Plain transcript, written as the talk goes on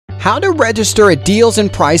How to register at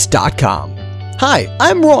dealsandprice.com. Hi,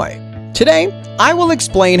 I'm Roy. Today, I will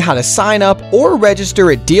explain how to sign up or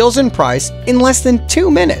register at Deals and Price in less than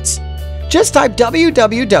 2 minutes. Just type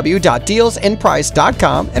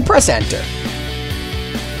www.dealsandprice.com and press enter.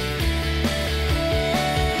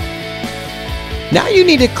 Now you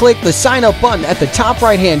need to click the sign up button at the top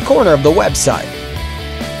right hand corner of the website.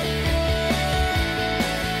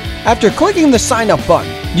 After clicking the sign up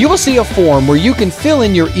button, you will see a form where you can fill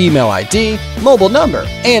in your email ID, mobile number,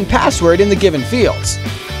 and password in the given fields.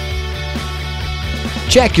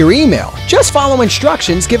 Check your email. Just follow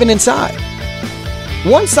instructions given inside.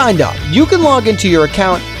 Once signed up, you can log into your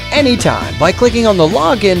account anytime by clicking on the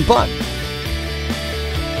login button.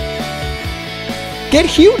 Get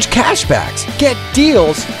huge cashbacks, get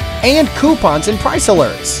deals, and coupons and price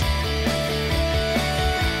alerts.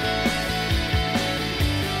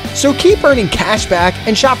 So keep earning cash back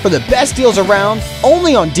and shop for the best deals around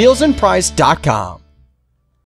only on dealsandprice.com.